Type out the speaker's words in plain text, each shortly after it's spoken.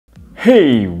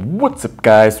Hey, what's up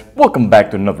guys? Welcome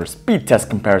back to another speed test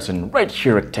comparison right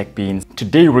here at TechBeans.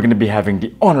 Today we're going to be having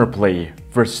the Honor Play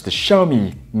versus the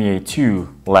Xiaomi Mi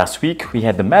A2. Last week we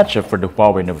had the matchup for the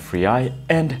Huawei Nova 3i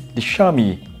and the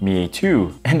Xiaomi Mi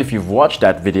A2. And if you've watched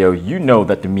that video, you know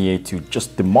that the Mi A2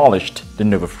 just demolished the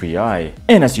Nova 3i.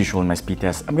 And as usual in my speed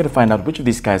test, I'm going to find out which of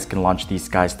these guys can launch these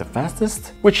guys the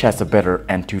fastest, which has a better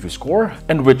Antutu score,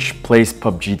 and which plays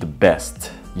PUBG the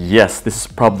best. Yes, this is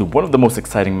probably one of the most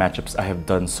exciting matchups I have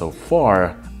done so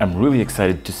far. I'm really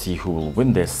excited to see who will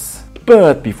win this.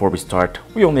 But before we start,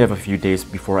 we only have a few days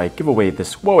before I give away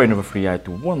this Huawei Nova 3i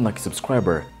to one lucky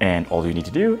subscriber. And all you need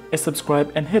to do is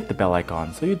subscribe and hit the bell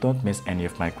icon so you don't miss any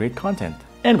of my great content.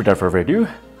 And without further ado,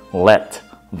 let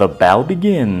the battle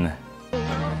begin!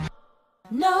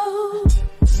 No.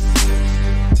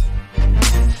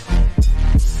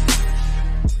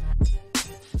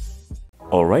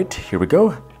 Alright, here we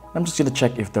go. I'm just gonna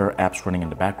check if there are apps running in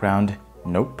the background.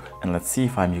 Nope. And let's see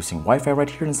if I'm using Wi-Fi right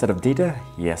here instead of data.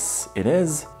 Yes, it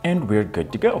is. And we're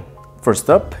good to go. First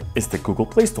up is the Google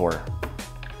Play Store.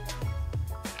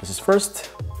 This is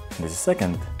first, and this is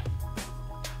second.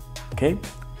 Okay,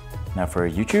 now for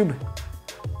YouTube.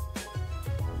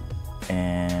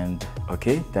 And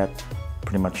okay, that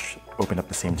pretty much opened up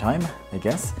the same time, I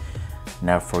guess.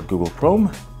 Now for Google Chrome.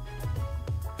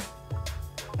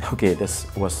 Okay, this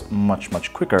was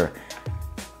much quicker.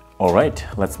 Alright,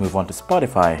 let's move on to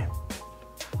Spotify.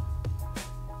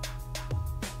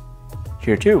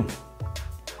 Here too,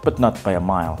 but not by a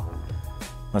mile.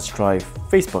 Let's try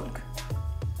Facebook.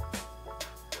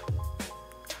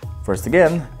 First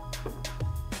again,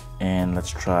 and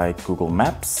let's try Google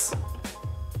Maps.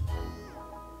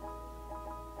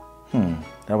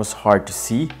 That was hard to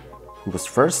see who was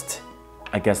first.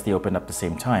 I guess they opened up the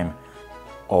same time.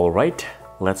 Alright.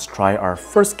 Let's try our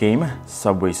first game,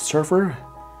 Subway Surfer.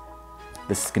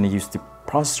 This is going to use the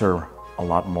processor a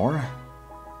lot more.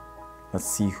 Let's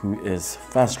see who is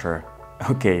faster.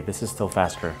 Okay, this is still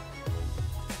faster.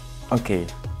 Okay,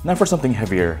 now for something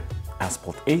heavier,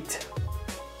 Asphalt 8.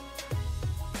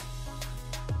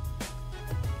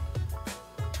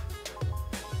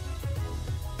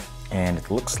 And it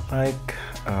looks like,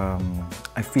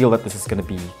 I feel that this is going to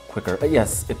be quicker.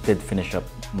 Yes, it did finish up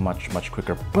much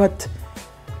quicker, but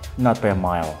not by a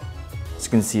mile. As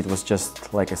you can see, it was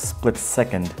just like a split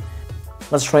second.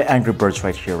 Let's try Angry Birds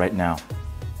right here, right now.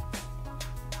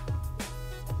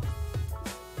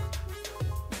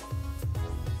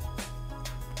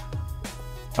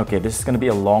 Okay, this is going to be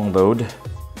a long load,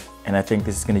 and I think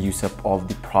this is going to use up all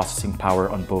the processing power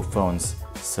on both phones.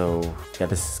 So yeah,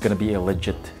 this is going to be a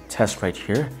legit test right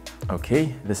here.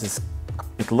 Okay,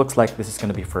 it looks like this is going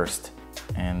to be first,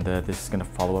 and this is going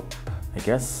to follow up, I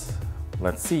guess.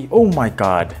 Let's see. Oh my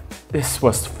god, this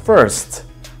was first.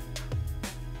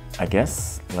 I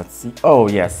guess. Let's see. Oh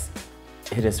yes,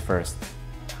 it is first.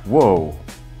 Whoa,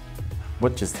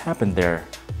 what just happened there?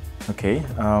 Okay,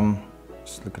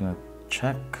 just looking at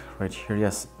check right here.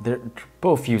 Yes, they're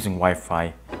both using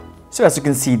Wi-Fi. So as you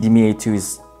can see, the Mi A2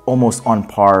 is almost on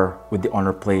par with the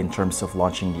Honor Play in terms of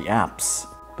launching the apps.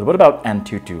 But what about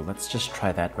Antutu? Let's just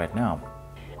try that right now.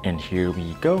 And here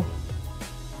we go.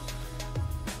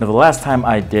 Now the last time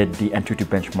I did the Antutu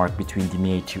benchmark between the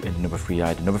Mi A2 and the Nova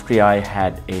 3i, the Nova 3i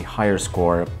had a higher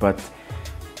score, but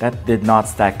that did not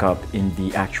stack up in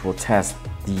the actual test.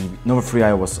 The Nova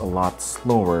 3i was a lot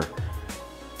slower.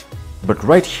 But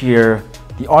right here,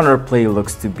 the Honor Play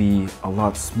looks to be a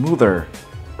lot smoother.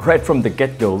 Right from the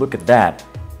get-go, look at that.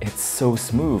 It's so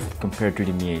smooth compared to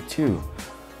the Mi A2.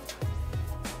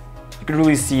 You can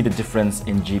really see the difference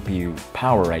in GPU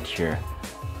power right here.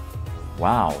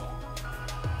 Wow.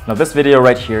 Now this video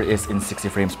right here is in 60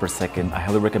 frames per second. I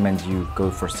highly recommend you go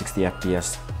for 60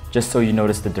 FPS just so you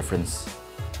notice the difference.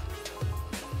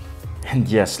 And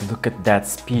yes, look at that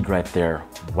speed right there.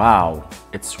 Wow,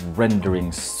 it's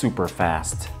rendering super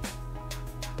fast.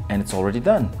 And it's already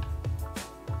done.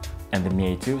 And the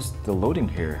Mi A2 is still loading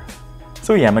here.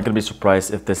 So yeah, I'm not gonna be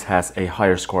surprised if this has a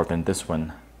higher score than this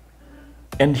one.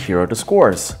 And here are the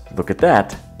scores. Look at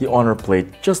that. The Honor Play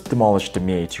just demolished the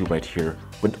Mi A2 right here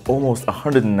with almost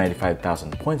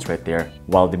 195,000 points right there,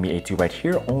 while the Mi A2 right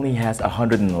here only has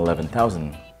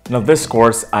 111,000. Now this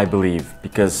scores, I believe,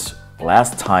 because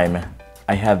last time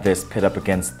I had this pit up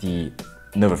against the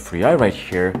Nova 3i right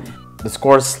here, the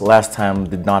scores last time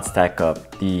did not stack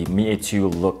up. The Mi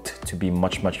A2 looked to be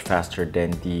much faster than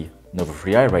the Nova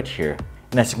 3i right here.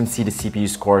 And as you can see, the CPU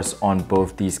scores on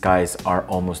both these guys are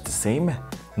almost the same.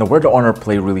 Now where the Honor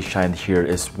Play really shined here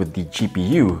is with the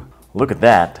GPU. Look at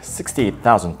that,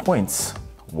 68,000 points,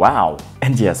 Wow!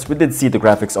 And yes, we did see the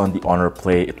graphics on the Honor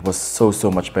Play. It was so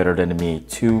much better than the Mi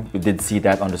A2. We did see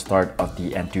that on the start of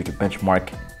the AnTuTu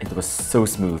benchmark. It was so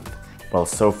smooth. Well,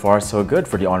 so far so good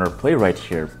for the Honor Play right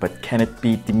here, but can it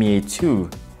beat the Mi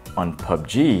A2 on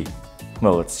Pubg?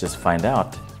 Well, let's just find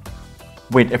out.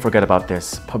 Wait, I forgot about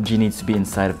this. Pubg needs to be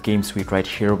inside of Game Suite right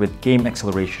here with game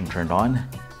acceleration turned on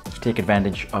to take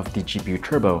advantage of the GPU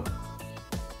turbo.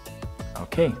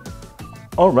 Okay.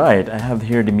 Alright, I have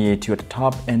here the Mi A2 at the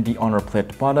top and the Honor Play at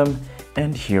the bottom,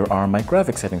 and here are my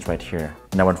graphics settings right here.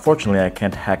 Now unfortunately I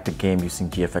can't hack the game using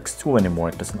GFX tool anymore,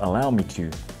 it doesn't allow me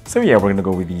to. So yeah, we're gonna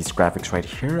go with these graphics right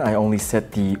here. I only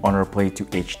set the Honor Play to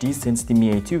HD since the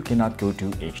Mi A2 cannot go to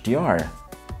HDR.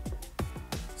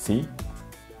 See?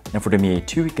 Now for the Mi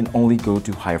A2, it can only go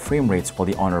to high frame rates, while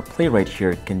the Honor Play right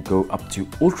here can go up to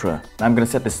Ultra. Now I'm gonna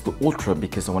set this to Ultra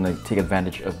because I want to take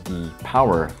advantage of the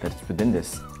power that's within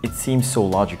this. It seems so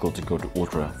logical to go to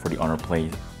Ultra for the Honor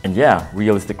Play. And yeah,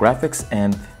 realistic graphics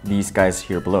and these guys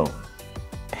here below.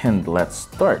 And let's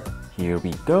start. Here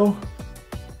we go.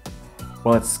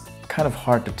 Well, it's kind of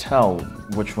hard to tell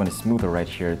which one is smoother right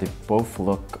here. They both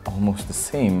look almost the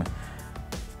same.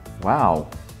 Wow.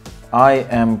 I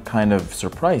am kind of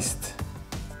surprised.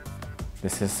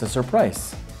 This is a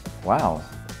surprise. Wow.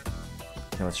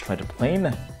 Okay, let's try the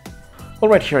plane. Well,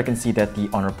 right here I can see that the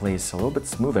Honor Play is a little bit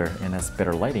smoother and has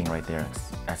better lighting right there,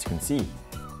 as you can see.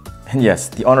 And yes,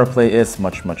 the Honor Play is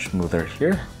much smoother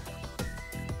here.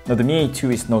 Now the Mi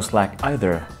A2 is no slack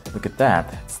either. Look at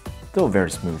that, it's still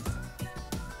very smooth.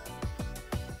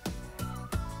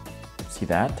 See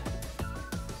that?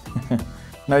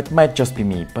 Now it might just be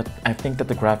me, but I think that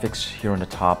the graphics here on the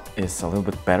top is a little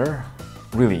bit better.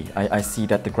 Really, I see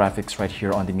that the graphics right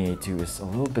here on the Mi A2 is a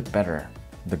little bit better.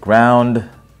 The ground,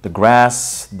 the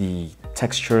grass, the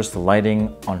textures, the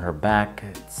lighting on her back,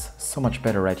 it's so much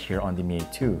better right here on the Mi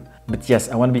A2. But yes,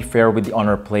 I want to be fair with the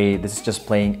Honor Play. This is just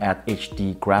playing at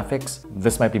HD graphics.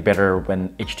 This might be better when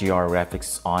HDR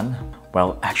graphics is on.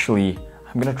 Well, actually,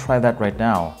 I'm gonna try that right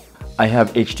now. I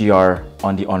have HDR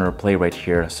on the Honor Play right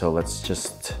here, so let's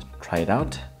just try it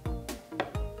out.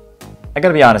 I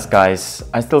gotta be honest guys,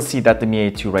 I still see that the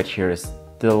Mi A2 right here is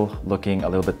still looking a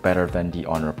little bit better than the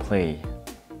Honor Play.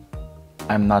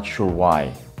 I'm not sure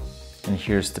why. And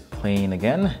here's the plane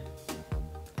again.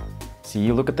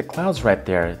 See, look at the clouds right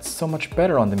there, it's so much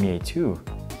better on the Mi A2.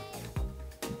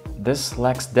 This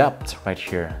lacks depth right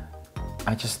here.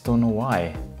 I just don't know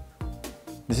why.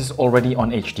 This is already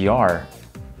on HDR.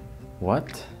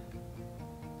 What?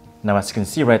 Now as you can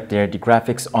see right there, the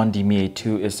graphics on the Mi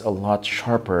A2 is a lot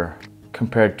sharper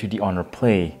compared to the Honor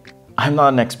Play. I'm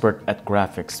not an expert at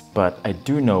graphics, but I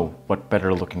do know what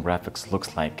better looking graphics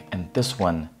looks like, and this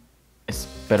one is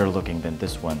better looking than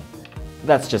this one.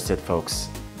 That's just it folks,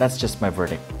 that's just my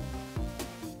verdict.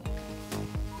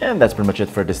 And that's pretty much it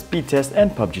for the speed test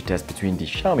and Pubg test between the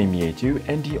Xiaomi Mi A2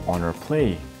 and the Honor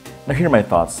Play. Now here are my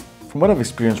thoughts. From what I've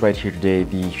experienced right here today,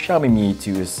 the Xiaomi Mi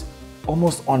A2 is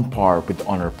almost on par with the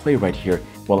Honor Play right here.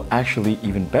 Well, actually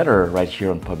even better right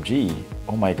here on Pubg.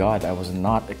 Oh my god, I was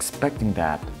not expecting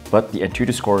that. But the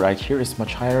AnTuTu score right here is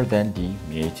much higher than the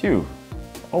Mi A2.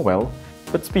 Oh well.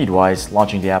 But speed-wise,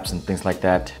 launching the apps and things like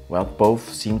that, well,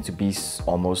 both seem to be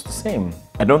almost the same.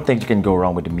 I don't think you can go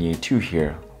wrong with the Mi A2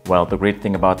 here. Well, the great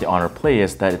thing about the Honor Play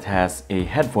is that it has a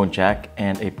headphone jack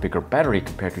and a bigger battery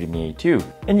compared to the Mi A2.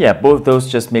 And yeah, both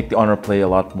those just make the Honor Play a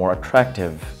lot more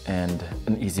attractive and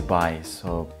an easy buy.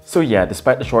 So yeah,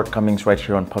 despite the shortcomings right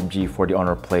here on Pubg for the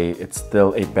Honor Play, it's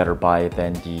still a better buy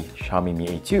than the Xiaomi Mi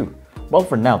A2. Well,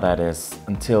 for now that is,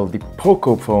 until the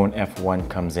Pocophone F1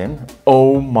 comes in.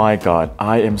 Oh my god,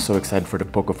 I am so excited for the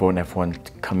Pocophone F1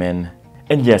 to come in.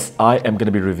 And yes, I am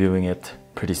gonna be reviewing it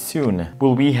pretty soon.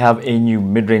 Will we have a new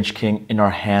mid-range king in our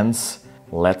hands?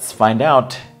 Let's find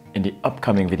out in the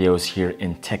upcoming videos here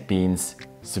in TechBeans.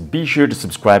 So be sure to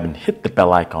subscribe and hit the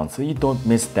bell icon so you don't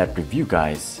miss that review,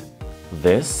 guys.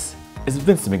 This is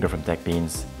Vince Domingo from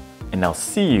TechBeans, and I'll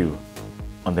see you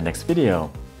on the next video.